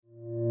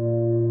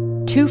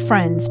Two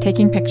friends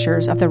taking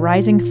pictures of the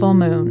rising full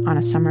moon on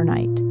a summer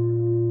night.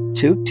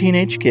 Two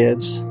teenage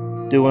kids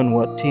doing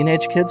what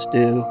teenage kids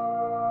do.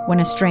 When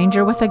a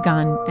stranger with a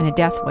gun and a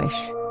death wish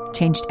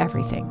changed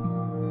everything.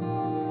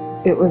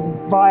 It was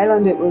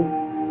violent, it was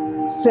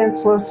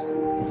senseless,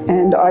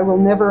 and I will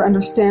never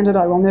understand it,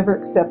 I will never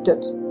accept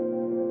it.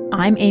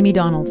 I'm Amy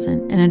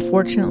Donaldson, and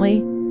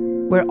unfortunately,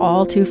 we're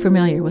all too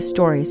familiar with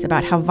stories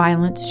about how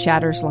violence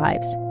shatters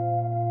lives.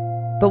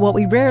 But what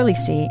we rarely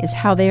see is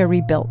how they are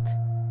rebuilt.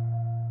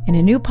 In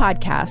a new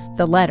podcast,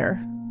 The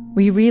Letter,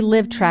 we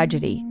relive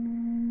tragedy,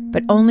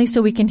 but only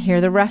so we can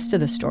hear the rest of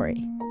the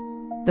story.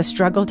 The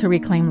struggle to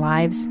reclaim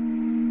lives,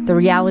 the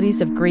realities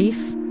of grief,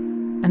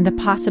 and the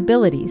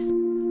possibilities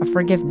of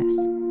forgiveness.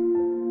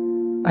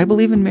 I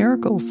believe in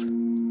miracles.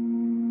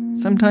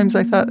 Sometimes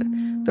I thought,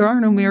 there are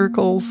no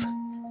miracles.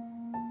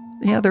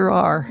 Yeah, there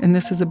are, and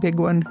this is a big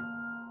one.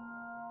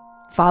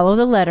 Follow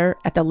The Letter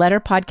at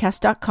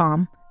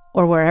theletterpodcast.com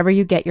or wherever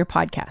you get your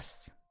podcasts.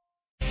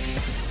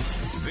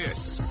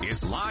 This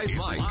is Live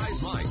Mike.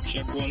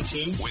 Check 1,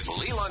 2. With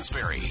Lee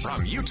Lunsberry.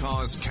 From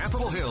Utah's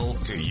Capitol Hill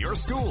to your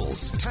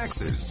schools,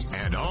 taxes,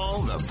 and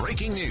all the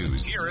breaking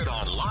news. Hear it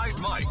on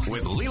Live Mike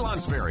with Lee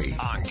Lunsberry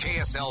on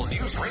KSL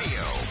News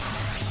Radio.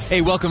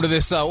 Hey, welcome to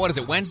this,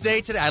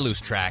 Wednesday today? I lose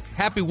track.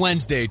 Happy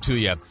Wednesday to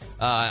you.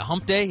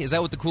 Hump Day? Is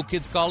that what the cool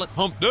kids call it?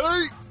 Hump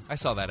Day? I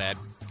saw that ad.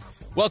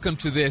 Welcome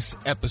to this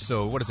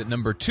episode. What is it,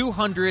 number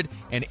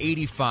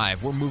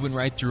 285. We're moving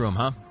right through them,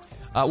 huh?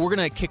 We're going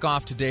to kick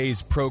off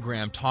today's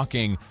program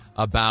talking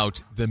about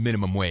the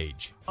minimum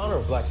wage. In honor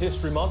of Black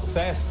History Month,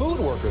 fast food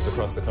workers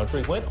across the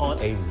country went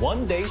on a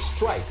one-day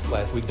strike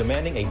last week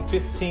demanding a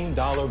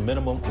 $15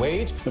 minimum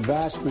wage. The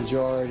vast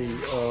majority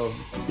of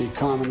the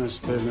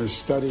economists, and there's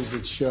studies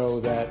that show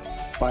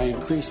that by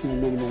increasing the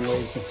minimum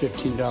wage to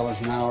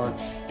 $15 an hour,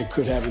 it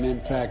could have an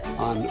impact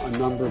on a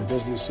number of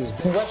businesses.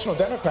 Congressional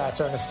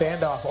Democrats are in a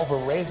standoff over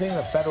raising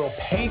the federal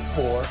pay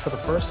floor for the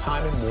first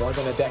time in more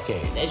than a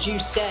decade. As you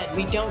said,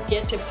 we don't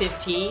get to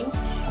 15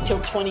 till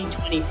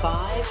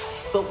 2025.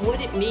 But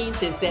what it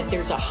means is that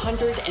there's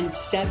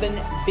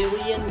 $107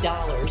 billion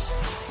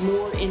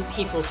more in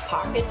people's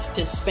pockets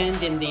to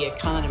spend in the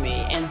economy,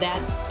 and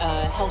that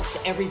helps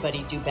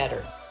everybody do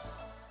better.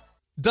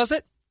 Does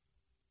it?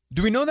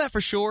 Do we know that for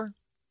sure?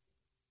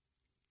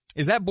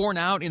 Is that borne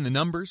out in the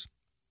numbers?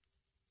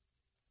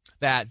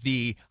 That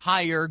the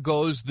higher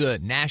goes the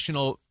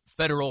national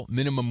federal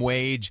minimum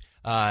wage,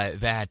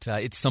 that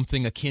it's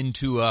something akin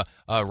to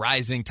a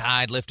rising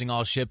tide lifting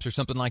all ships or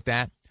something like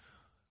that?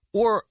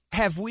 Or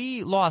have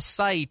we lost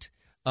sight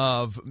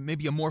of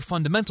maybe a more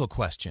fundamental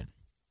question?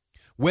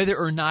 Whether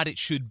or not it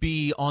should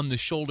be on the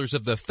shoulders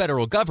of the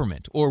federal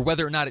government, or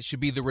whether or not it should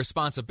be the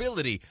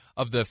responsibility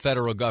of the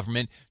federal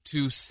government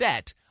to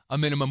set a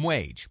minimum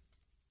wage.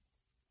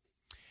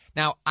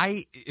 Now,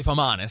 if I'm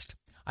honest,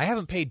 I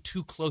haven't paid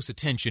too close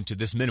attention to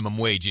this minimum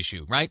wage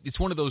issue, right? It's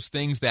one of those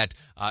things that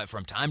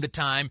from time to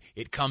time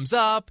it comes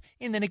up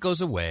and then it goes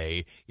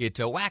away. It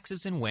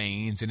waxes and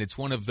wanes, and it's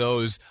one of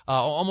those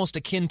almost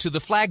akin to the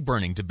flag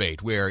burning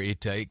debate where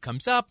it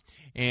comes up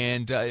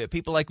and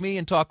people like me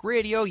and talk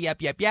radio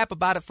yap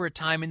about it for a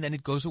time, and then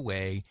it goes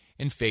away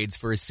and fades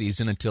for a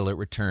season until it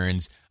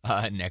returns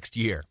next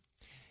year.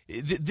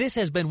 This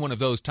has been one of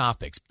those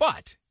topics,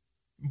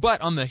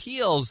 But on the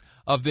heels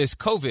of this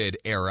COVID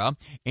era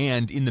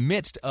and in the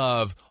midst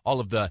of all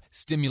of the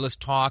stimulus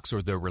talks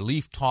or the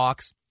relief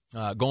talks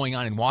going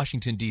on in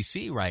Washington,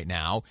 D.C. right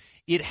now,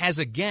 it has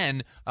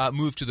again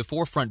moved to the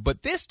forefront.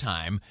 But this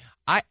time,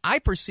 I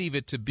perceive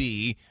it to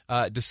be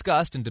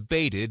discussed and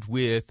debated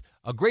with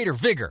a greater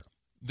vigor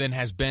than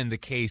has been the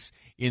case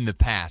in the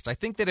past. I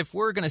think that if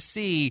we're going to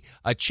see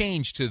a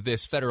change to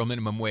this federal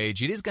minimum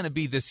wage, it is going to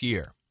be this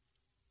year.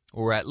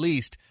 Or at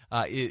least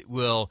it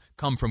will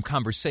come from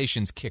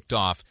conversations kicked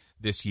off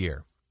this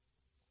year.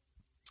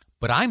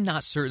 But I'm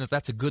not certain that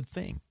that's a good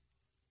thing.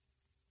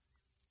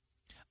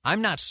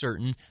 I'm not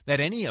certain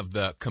that any of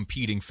the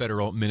competing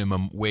federal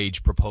minimum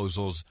wage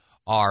proposals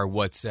are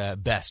what's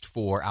best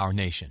for our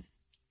nation.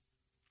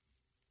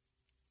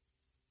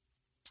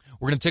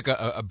 We're going to take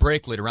a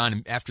break later on,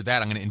 and after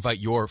that, I'm going to invite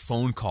your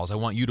phone calls. I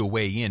want you to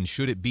weigh in.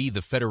 Should it be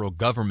the federal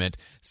government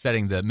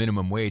setting the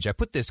minimum wage? I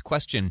put this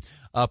question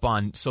up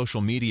on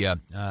social media.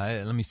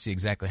 Let me see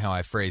exactly how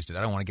I phrased it.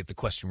 I don't want to get the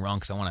question wrong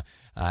because I want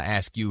to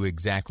ask you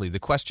exactly. The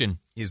question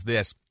is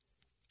this: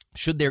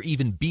 should there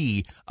even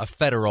be a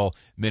federal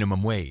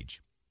minimum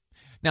wage?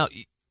 Now,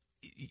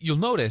 you'll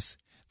notice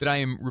that I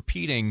am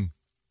repeating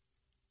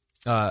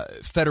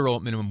federal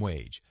minimum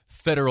wage,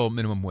 federal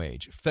minimum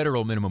wage,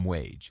 federal minimum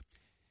wage.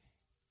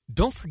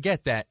 Don't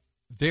forget that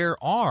there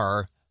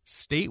are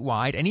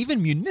statewide and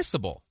even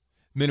municipal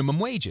minimum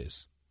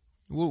wages.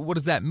 What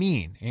does that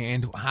mean?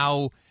 And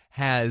how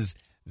has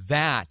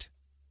that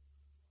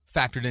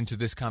factored into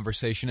this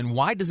conversation? And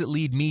why does it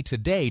lead me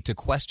today to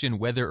question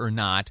whether or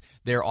not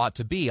there ought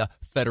to be a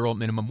federal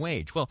minimum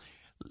wage? Well,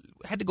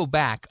 I had to go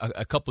back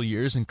a couple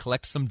years and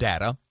collect some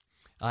data.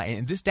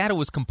 And this data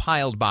was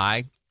compiled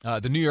by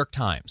the New York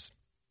Times.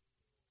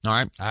 All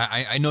right.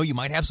 I know you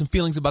might have some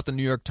feelings about the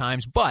New York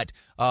Times, but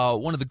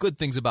one of the good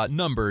things about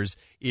numbers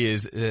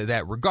is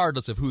that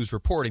regardless of who's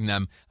reporting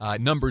them,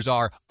 numbers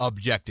are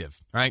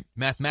objective, right?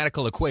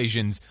 Mathematical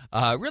equations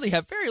really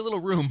have very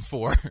little room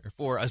for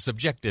a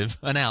subjective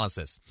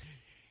analysis.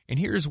 And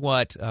here's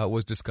what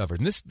was discovered.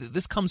 And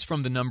this comes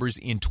from the numbers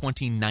in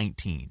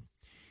 2019.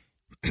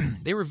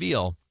 They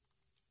reveal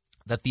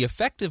that the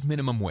effective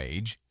minimum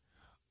wage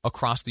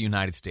across the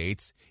United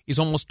States is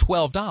almost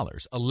 $12,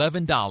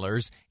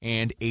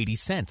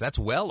 $11.80. That's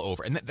well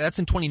over, and that's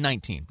in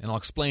 2019. And I'll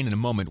explain in a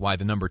moment why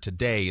the number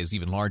today is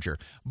even larger.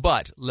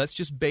 But let's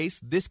just base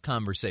this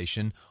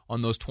conversation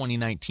on those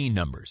 2019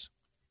 numbers.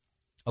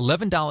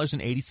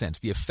 $11.80,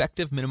 the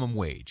effective minimum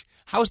wage.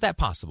 How is that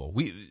possible?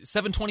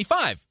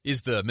 $7.25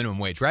 is the minimum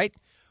wage, right?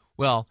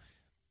 Well,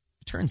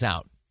 it turns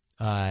out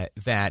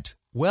that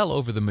well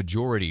over the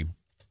majority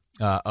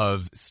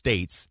of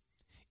states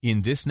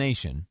in this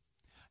nation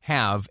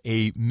have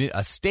a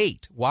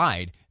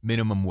statewide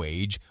minimum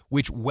wage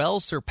which well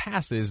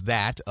surpasses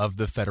that of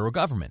the federal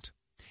government.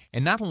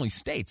 And not only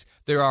states,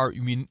 there are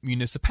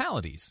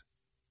municipalities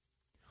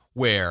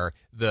where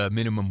the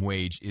minimum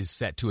wage is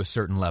set to a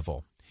certain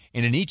level.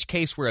 And in each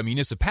case where a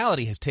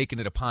municipality has taken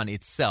it upon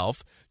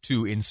itself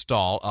to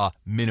install a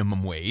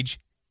minimum wage,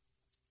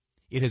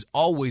 it has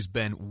always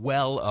been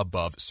well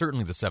above,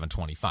 certainly the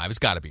 $7.25. It's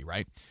got to be,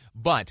 right?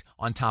 But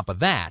on top of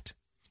that,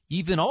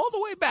 even all the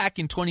way back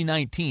in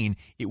 2019,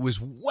 it was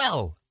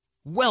well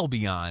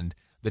beyond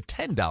the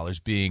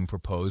 $10 being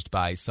proposed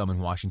by some in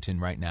Washington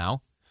right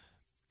now.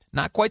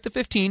 Not quite the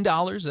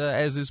 $15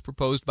 as is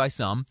proposed by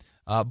some,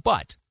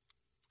 but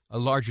a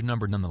larger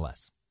number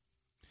nonetheless.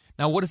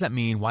 Now, what does that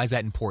mean? Why is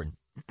that important?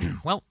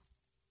 Well,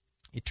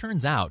 it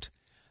turns out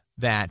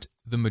that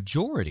the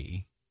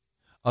majority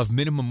of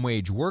minimum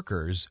wage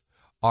workers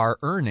are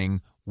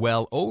earning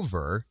well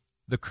over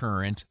the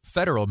current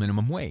federal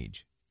minimum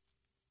wage.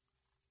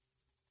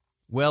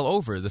 Well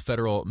over the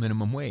federal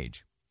minimum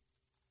wage.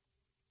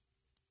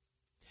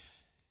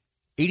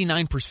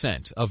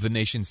 89% of the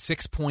nation's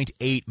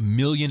 6.8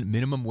 million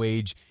minimum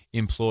wage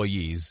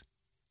employees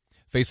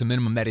face a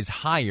minimum that is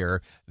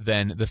higher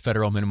than the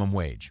federal minimum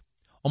wage.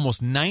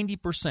 Almost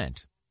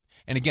 90%.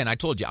 And again, I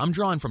told you, I'm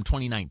drawing from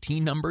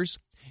 2019 numbers.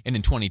 And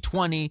in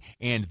 2020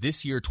 and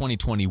this year,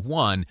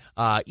 2021,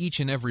 each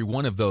and every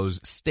one of those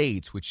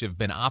states which have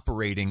been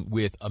operating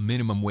with a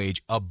minimum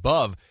wage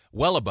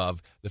well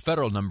above the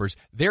federal numbers,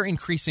 they're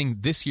increasing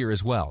this year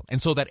as well.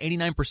 And so that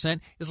 89%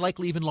 is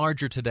likely even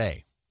larger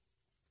today.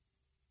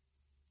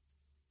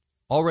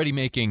 Already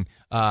making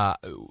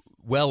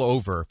well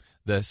over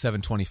the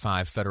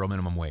 $7.25 federal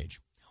minimum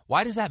wage.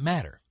 Why does that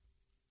matter?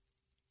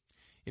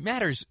 It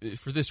matters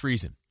for this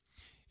reason.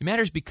 It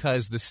matters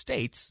because the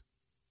states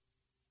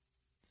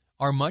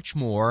are much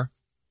more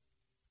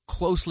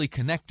closely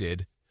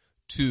connected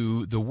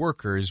to the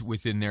workers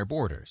within their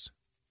borders.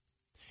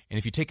 And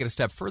if you take it a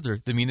step further,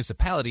 the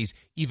municipalities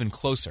even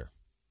closer.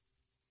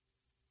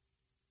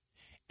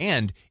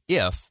 And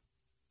if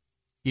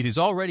it has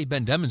already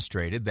been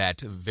demonstrated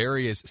that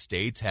various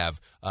states have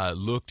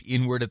looked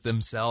inward at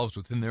themselves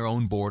within their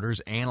own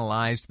borders,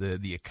 analyzed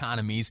the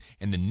economies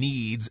and the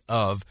needs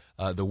of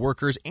the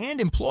workers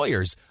and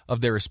employers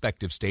of their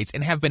respective states,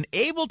 and have been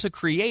able to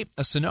create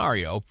a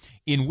scenario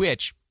in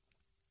which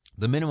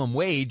the minimum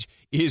wage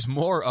is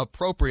more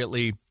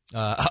appropriately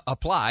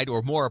applied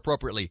or more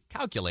appropriately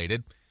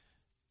calculated,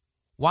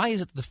 why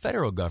is it that the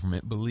federal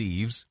government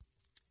believes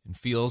and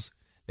feels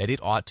that it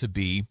ought to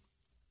be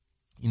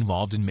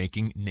involved in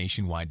making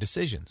nationwide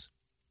decisions?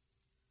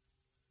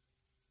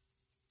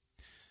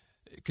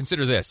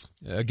 Consider this,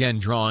 again,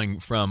 drawing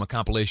from a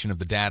compilation of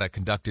the data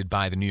conducted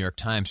by the New York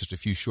Times just a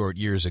few short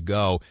years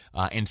ago,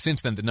 and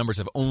since then the numbers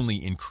have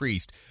only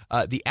increased.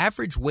 The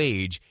average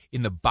wage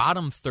in the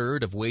bottom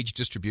third of wage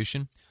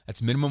distribution,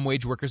 that's minimum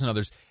wage workers and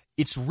others,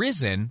 it's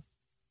risen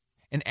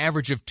an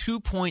average of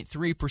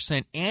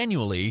 2.3%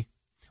 annually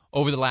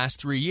over the last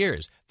 3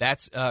 years.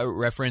 That's a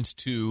reference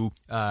to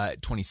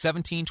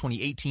 2017,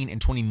 2018,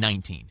 and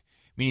 2019,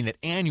 meaning that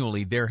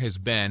annually there has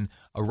been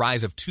a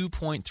rise of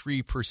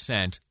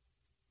 2.3%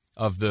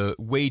 of the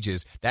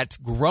wages that's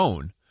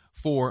grown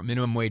for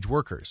minimum wage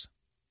workers.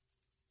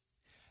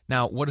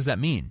 Now, what does that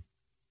mean?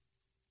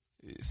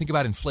 Think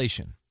about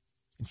inflation.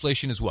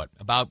 Inflation is what?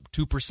 About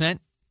 2%?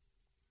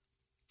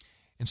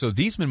 And so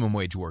these minimum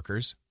wage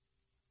workers,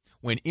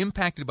 when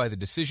impacted by the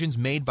decisions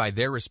made by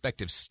their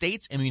respective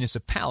states and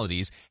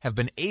municipalities, have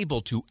been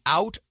able to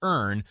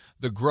out-earn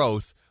the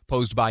growth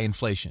posed by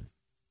inflation.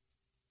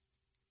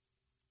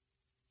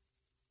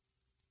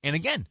 And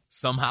again,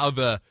 somehow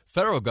the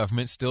federal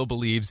government still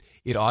believes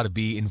it ought to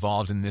be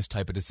involved in this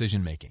type of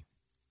decision-making.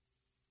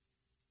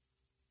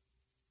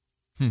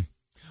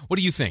 What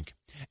do you think?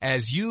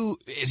 As you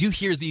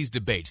hear these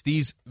debates,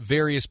 these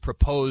various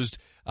proposed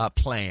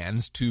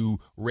plans to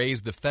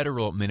raise the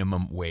federal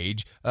minimum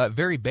wage,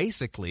 very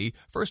basically,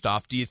 first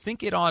off, do you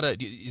think it ought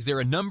to, is there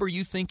a number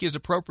you think is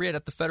appropriate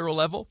at the federal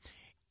level?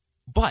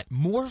 But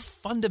more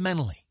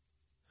fundamentally,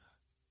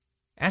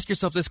 ask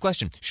yourself this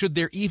question: should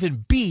there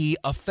even be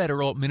a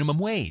federal minimum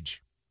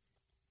wage?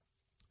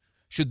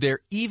 Should there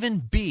even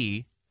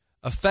be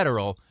a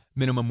federal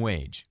minimum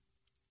wage?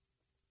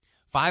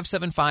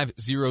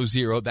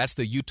 57500, that's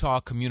the Utah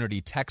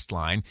Community Text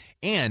Line.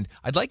 And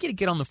I'd like you to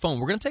get on the phone.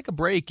 We're going to take a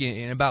break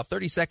in about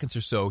 30 seconds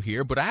or so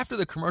here, but after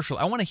the commercial,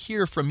 I want to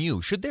hear from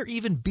you. Should there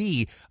even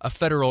be a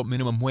federal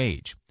minimum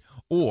wage?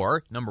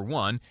 Or, number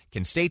one,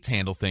 can states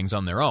handle things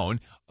on their own,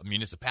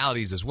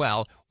 municipalities as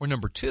well? Or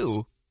number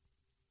two,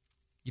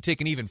 you take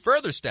an even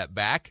further step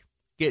back,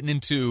 getting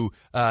into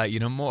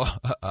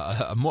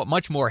a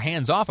much more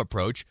hands-off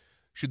approach.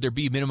 Should there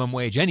be minimum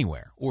wage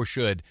anywhere, or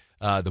should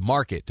the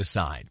market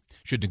decide?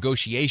 Should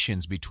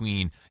negotiations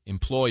between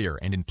employer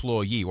and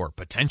employee, or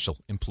potential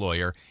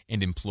employer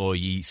and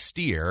employee,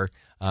 steer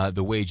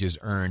the wages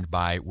earned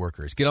by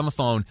workers? Get on the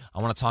phone. I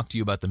want to talk to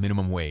you about the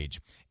minimum wage.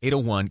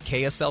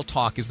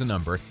 801-KSL-TALK is the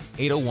number,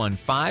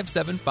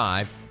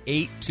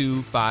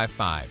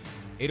 801-575-8255.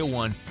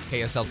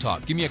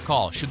 801-KSL-TALK. Give me a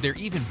call. Should there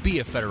even be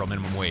a federal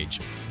minimum wage?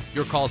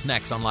 Your call's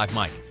next on Live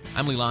Mike.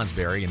 I'm Lee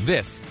Lonsberry, and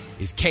this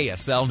is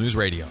KSL News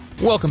Radio.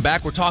 Welcome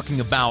back. We're talking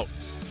about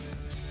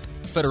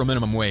federal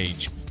minimum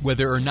wage,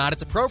 whether or not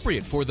it's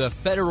appropriate for the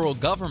federal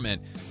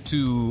government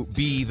to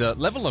be the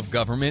level of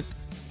government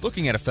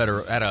looking at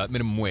a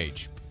minimum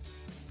wage.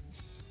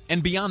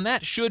 And beyond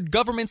that, should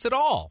governments at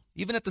all,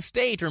 even at the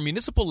state or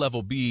municipal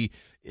level, be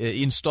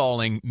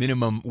installing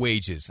minimum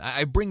wages?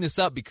 I bring this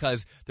up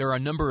because there are a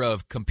number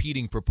of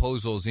competing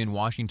proposals in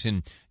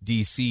Washington,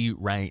 D.C.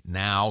 right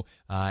now,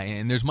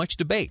 and there's much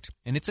debate.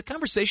 And it's a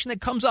conversation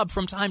that comes up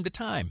from time to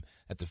time,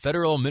 that the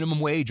federal minimum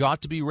wage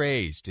ought to be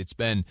raised. It's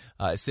been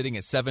sitting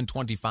at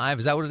 $7.25.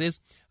 Is that what it is?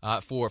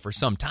 For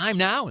some time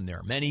now, and there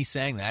are many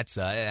saying that's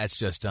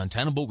just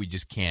untenable. We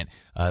just can't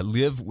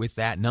live with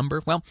that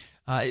number. Well,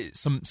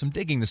 some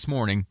digging this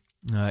morning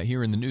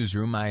here in the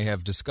newsroom, I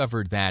have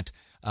discovered that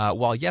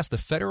while, yes, the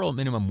federal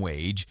minimum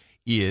wage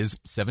is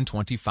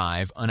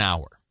 $7.25 an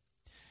hour,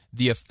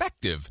 the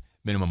effective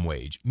minimum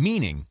wage,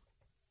 meaning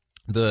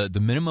the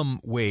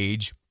minimum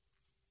wage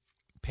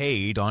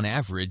paid on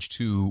average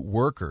to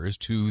workers,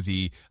 to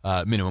the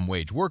minimum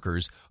wage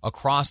workers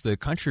across the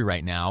country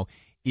right now,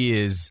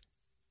 is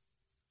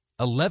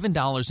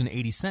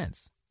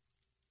 $11.80.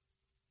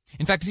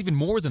 In fact, it's even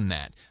more than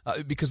that,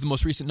 because the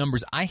most recent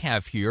numbers I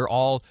have here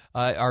all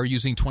are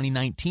using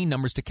 2019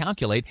 numbers to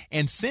calculate.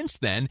 And since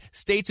then,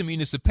 states and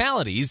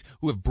municipalities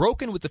who have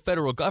broken with the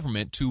federal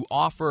government to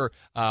offer,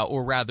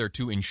 or rather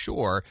to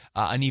ensure,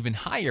 an even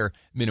higher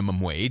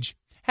minimum wage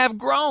have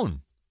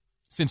grown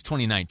since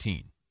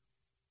 2019.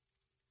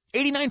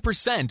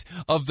 89%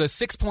 of the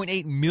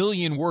 6.8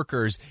 million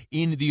workers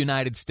in the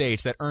United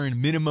States that earn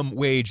minimum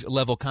wage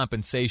level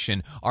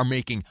compensation are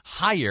making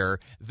higher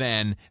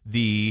than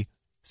the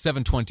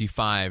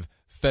 $7.25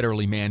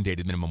 federally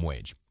mandated minimum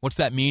wage. What's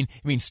that mean?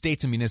 It means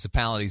states and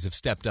municipalities have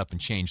stepped up and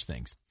changed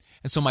things.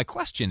 And so my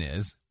question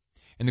is,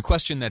 and the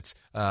question that's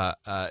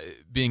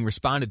being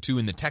responded to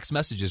in the text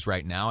messages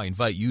right now, I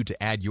invite you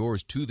to add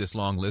yours to this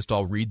long list.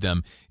 I'll read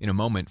them in a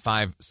moment.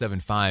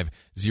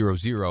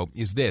 57500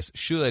 is this: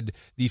 should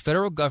the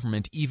federal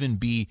government even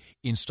be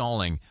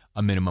installing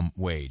a minimum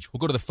wage? We'll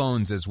go to the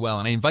phones as well,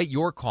 and I invite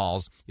your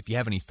calls if you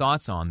have any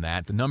thoughts on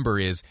that. The number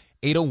is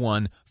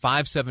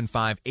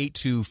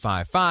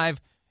 801-575-8255.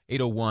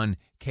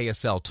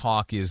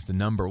 801-KSL-TALK is the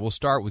number. We'll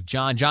start with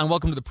John. John,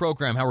 welcome to the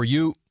program. How are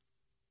you?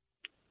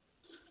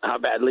 How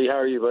bad, Lee? How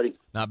are you, buddy?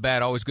 Not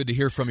bad. Always good to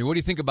hear from you. What do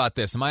you think about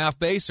this? Am I off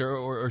base,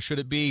 or should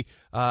it be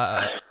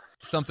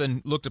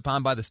something looked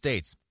upon by the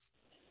states?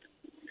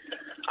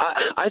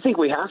 I think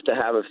we have to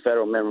have a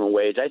federal minimum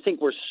wage. I think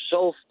we're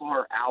so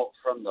far out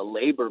from the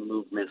labor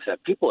movements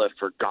that people have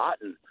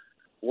forgotten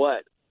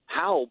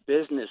how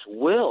business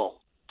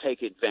will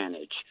take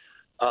advantage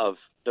of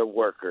the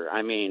worker.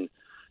 I mean,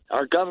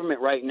 our government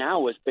right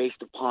now is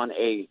based upon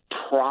a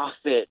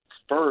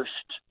profit-first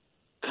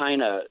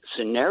kind of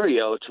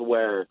scenario to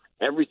where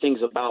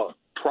everything's about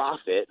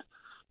profit,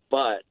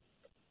 but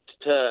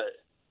to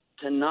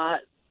not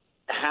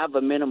have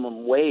a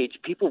minimum wage,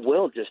 people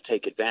will just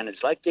take advantage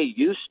like they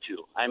used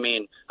to. I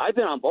mean, I've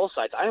been on both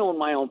sides. I own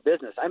my own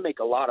business. I make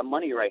a lot of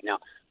money right now,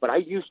 but I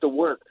used to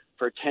work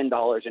for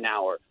 $10 an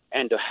hour,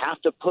 and to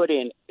have to put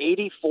in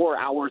 84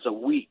 hours a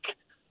week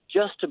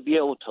just to be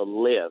able to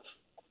live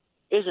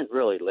isn't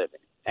really living.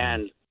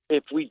 And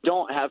if we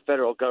don't have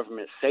federal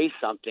government say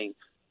something,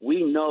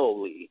 we know,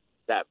 Lee,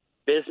 that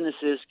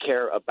businesses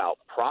care about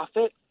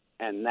profit,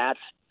 and that's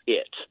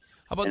it.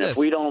 How about and this? If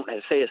we don't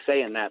say a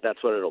say in that,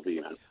 that's what it'll be,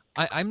 man.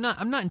 I'm not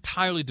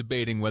entirely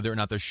debating whether or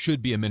not there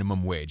should be a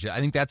minimum wage. I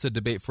think that's a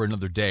debate for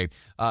another day.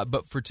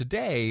 But for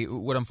today,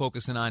 what I'm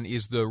focusing on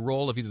is the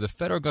role of either the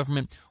federal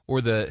government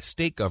or the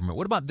state government.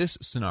 What about this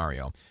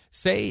scenario?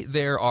 Say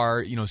there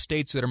are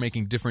states that are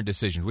making different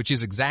decisions, which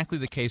is exactly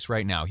the case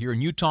right now. Here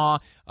in Utah,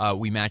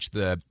 we match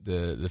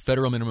the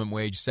federal minimum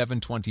wage,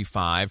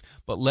 $7.25.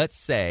 But let's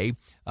say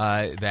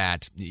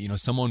that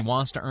someone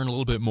wants to earn a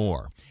little bit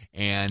more,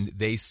 and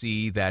they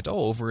see that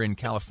over in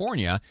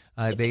California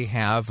they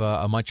have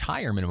a much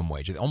higher minimum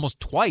wage, almost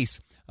twice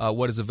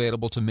what is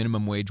available to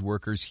minimum wage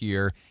workers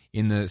here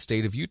in the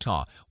state of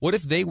Utah. What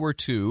if they were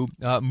to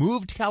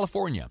move to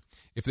California?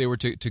 If they were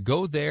to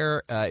go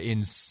there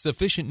in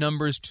sufficient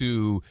numbers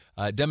to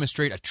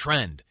demonstrate a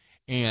trend,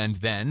 and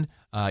then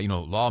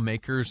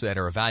lawmakers that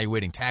are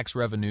evaluating tax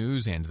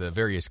revenues and the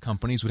various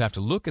companies would have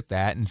to look at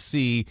that and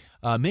see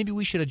maybe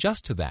we should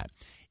adjust to that.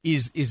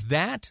 Is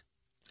that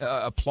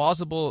a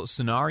plausible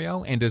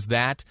scenario, and does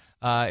that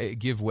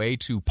give way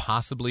to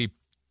possibly,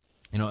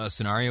 a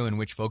scenario in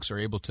which folks are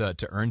able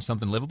to earn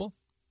something livable?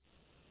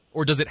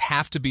 Or does it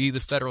have to be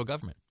the federal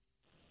government?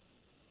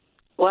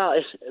 Well,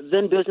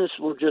 then business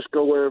will just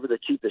go wherever the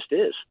cheapest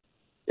is.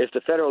 If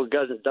the federal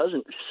government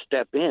doesn't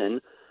step in,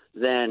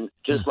 then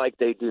just like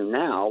they do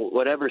now,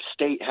 whatever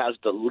state has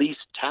the least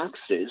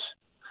taxes,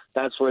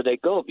 that's where they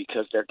go,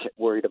 because they're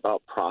worried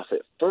about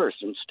profit first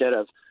instead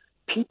of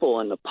people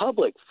and the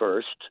public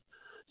first.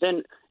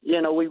 Then,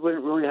 we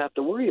wouldn't really have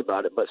to worry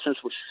about it. But since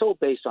we're so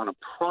based on a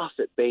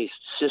profit-based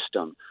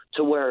system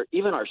to where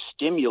even our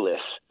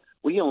stimulus,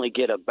 we only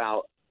get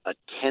about a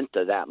tenth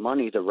of that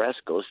money. The rest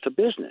goes to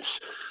business.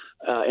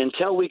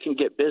 Until we can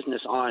get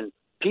business on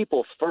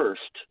people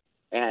first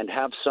and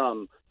have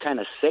some kind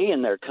of say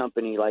in their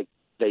company like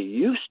they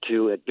used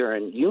to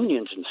during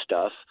unions and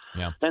stuff,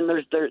 then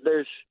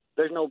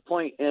there's no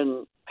point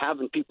in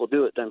having people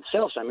do it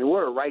themselves. I mean,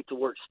 we're a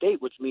right-to-work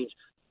state, which means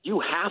you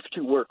have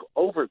to work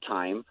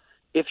overtime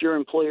if your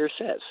employer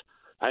says.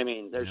 I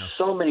mean, there's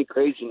so many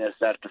craziness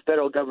that if the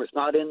federal government's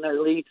not in their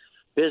lead,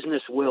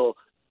 business will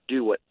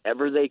do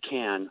whatever they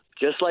can,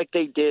 just like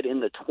they did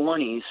in the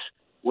 20s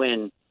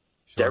when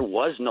there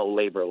was no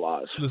labor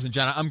laws. Listen,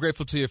 John, I'm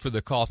grateful to you for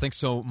the call. Thanks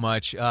so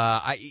much.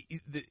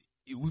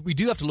 We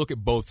do have to look at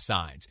both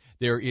sides.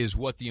 There is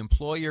what the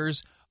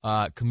employers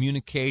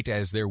communicate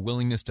as their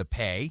willingness to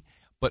pay,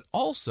 but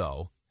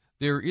also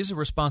there is a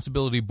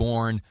responsibility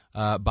borne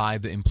by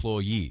the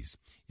employees.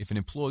 If an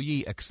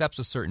employee accepts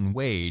a certain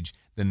wage,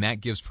 then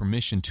that gives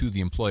permission to the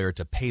employer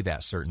to pay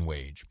that certain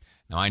wage.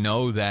 Now, I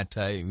know that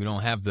we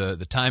don't have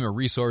the time or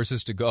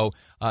resources to go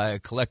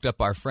collect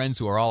up our friends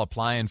who are all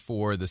applying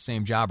for the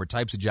same job or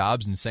types of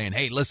jobs and saying,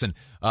 hey, listen,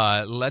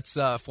 let's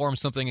form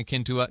something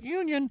akin to a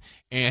union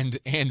and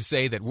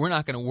say that we're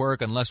not going to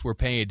work unless we're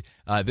paid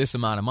this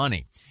amount of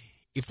money.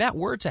 If that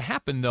were to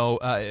happen, though,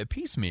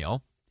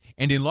 piecemeal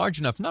and in large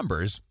enough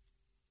numbers,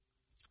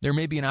 there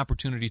may be an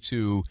opportunity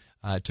to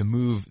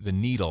move the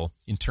needle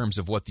in terms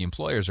of what the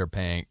employers are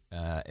paying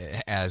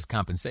as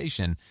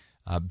compensation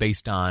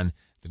based on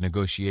the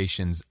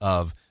negotiations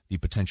of the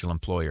potential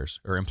employers,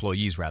 or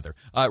employees, rather.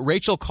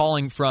 Rachel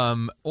calling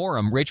from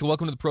Orem. Rachel,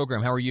 welcome to the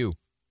program. How are you?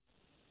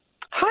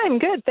 Hi, I'm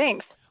good,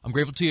 thanks. I'm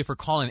grateful to you for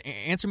calling.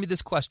 Answer me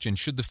this question.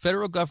 Should the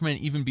federal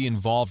government even be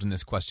involved in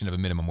this question of a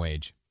minimum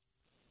wage?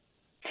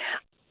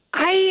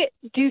 I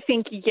do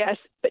think yes,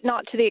 but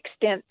not to the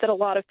extent that a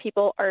lot of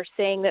people are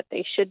saying that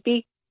they should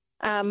be.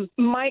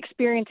 My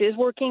experience is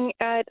working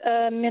at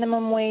a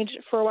minimum wage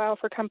for a while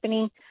for a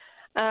company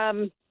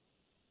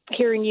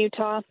here in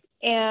Utah.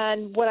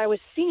 And what I was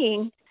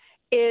seeing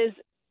is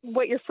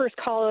what your first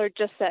caller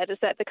just said, is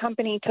that the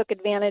company took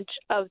advantage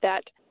of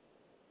that.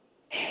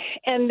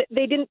 And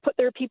they didn't put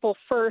their people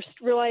first,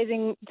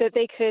 realizing that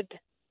they could,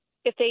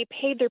 if they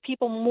paid their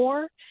people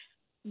more,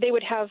 they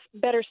would have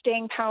better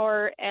staying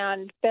power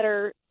and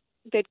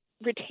they'd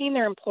retain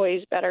their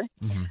employees better.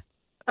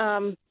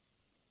 Mm-hmm.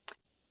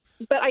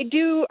 But I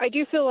do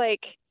feel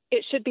like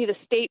it should be the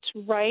state's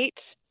right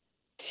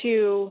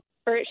or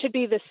it should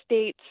be the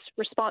state's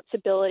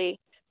responsibility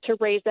to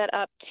raise that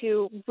up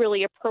to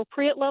really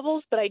appropriate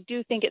levels. But I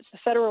do think it's the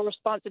federal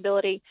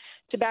responsibility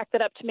to back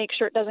that up to make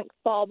sure it doesn't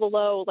fall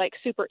below like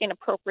super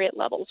inappropriate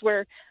levels,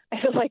 where I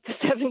feel like the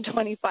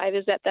 $7.25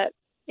 is at that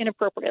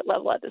inappropriate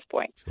level at this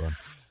point. Sure.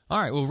 All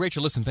right. Well,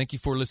 Rachel, listen, thank you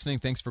for listening.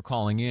 Thanks for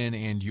calling in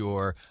and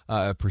your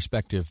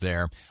perspective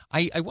there.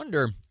 I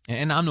wonder,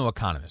 and I'm no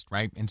economist,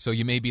 right? And so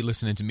you may be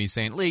listening to me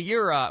saying, Lee,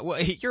 you're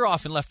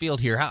off in left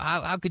field here.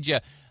 How could you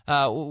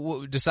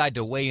decide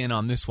to weigh in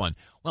on this one?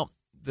 Well,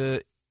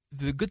 the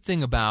good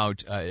thing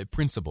about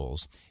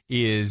principles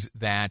is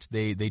that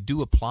they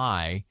do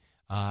apply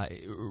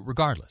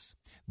regardless.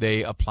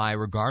 They apply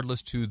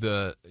regardless to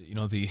the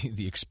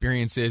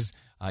experiences.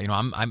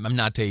 I'm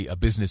not a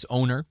business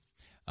owner.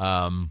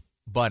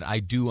 But I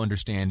do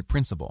understand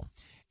principle,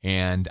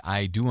 and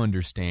I do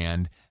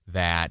understand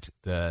that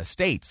the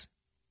states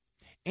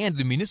and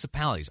the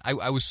municipalities,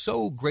 I was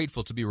so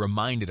grateful to be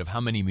reminded of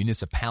how many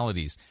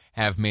municipalities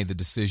have made the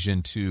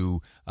decision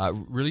to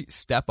really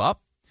step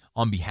up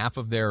on behalf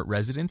of their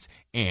residents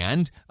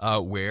and,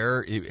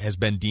 where it has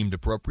been deemed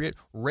appropriate,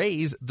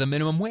 raise the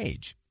minimum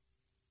wage.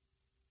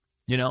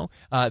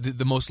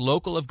 The most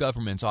local of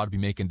governments ought to be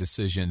making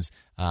decisions,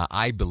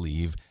 I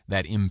believe,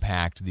 that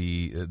impact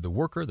the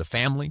worker, the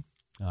family,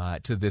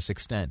 to this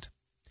extent.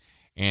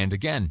 And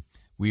again,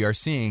 we are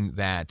seeing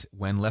that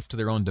when left to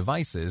their own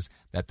devices,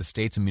 that the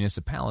states and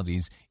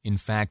municipalities, in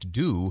fact,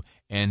 do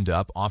end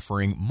up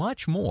offering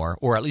much more,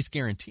 or at least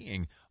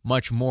guaranteeing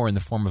much more in the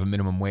form of a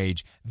minimum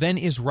wage than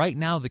is right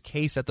now the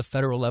case at the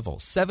federal level.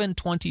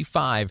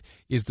 $7.25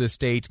 is the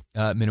state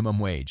minimum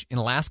wage. In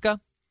Alaska,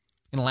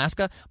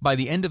 by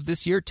the end of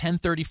this year,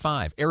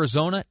 $10.35.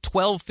 Arizona,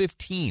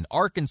 $12.15.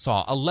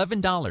 Arkansas,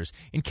 $11.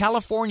 In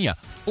California,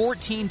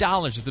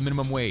 $14 is the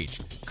minimum wage.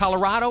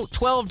 Colorado,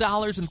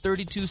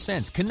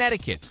 $12.32.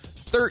 Connecticut,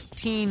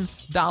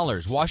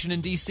 $13.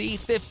 Washington, D.C.,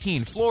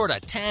 $15.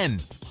 Florida,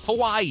 $10.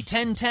 Hawaii,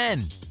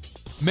 $10.10.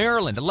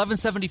 Maryland,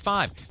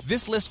 $11.75.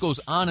 This list goes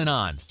on and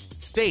on.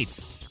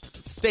 States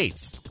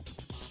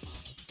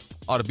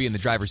ought to be in the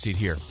driver's seat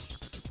here.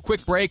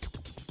 Quick break.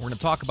 We're going to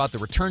talk about the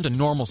return to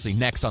normalcy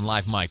next on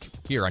Live Mike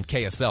here on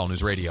KSL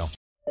News Radio.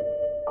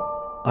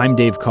 I'm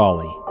Dave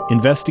Cawley,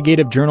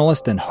 investigative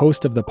journalist and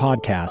host of the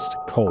podcast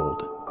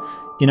Cold.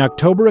 In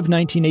October of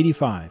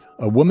 1985,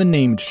 a woman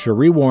named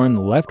Cherie Warren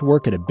left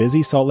work at a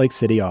busy Salt Lake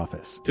City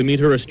office to meet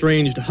her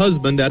estranged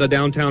husband at a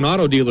downtown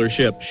auto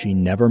dealership. She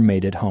never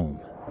made it home.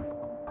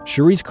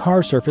 Cherie's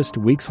car surfaced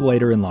weeks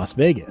later in Las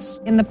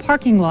Vegas. In the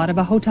parking lot of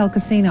a hotel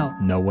casino.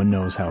 No one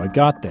knows how it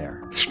got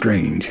there.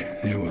 Strange.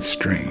 It was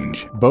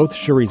strange. Both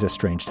Cherie's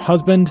estranged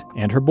husband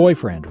and her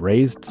boyfriend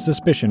raised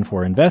suspicion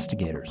for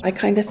investigators. I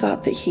kind of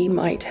thought that he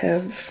might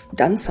have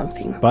done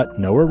something. But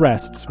no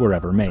arrests were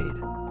ever made.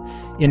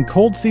 In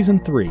Cold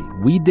Season 3,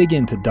 we dig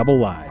into double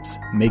lives,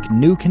 make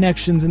new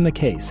connections in the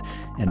case,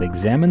 and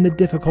examine the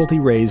difficulty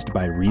raised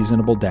by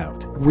reasonable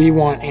doubt. We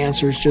want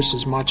answers just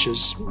as much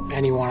as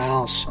anyone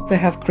else. They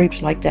have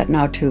creeps like that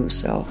now too,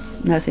 so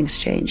nothing's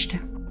changed.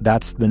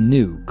 That's the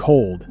new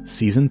Cold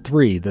Season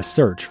 3, The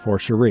Search for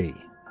Cherie.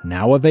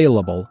 Now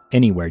available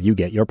anywhere you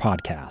get your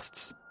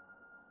podcasts.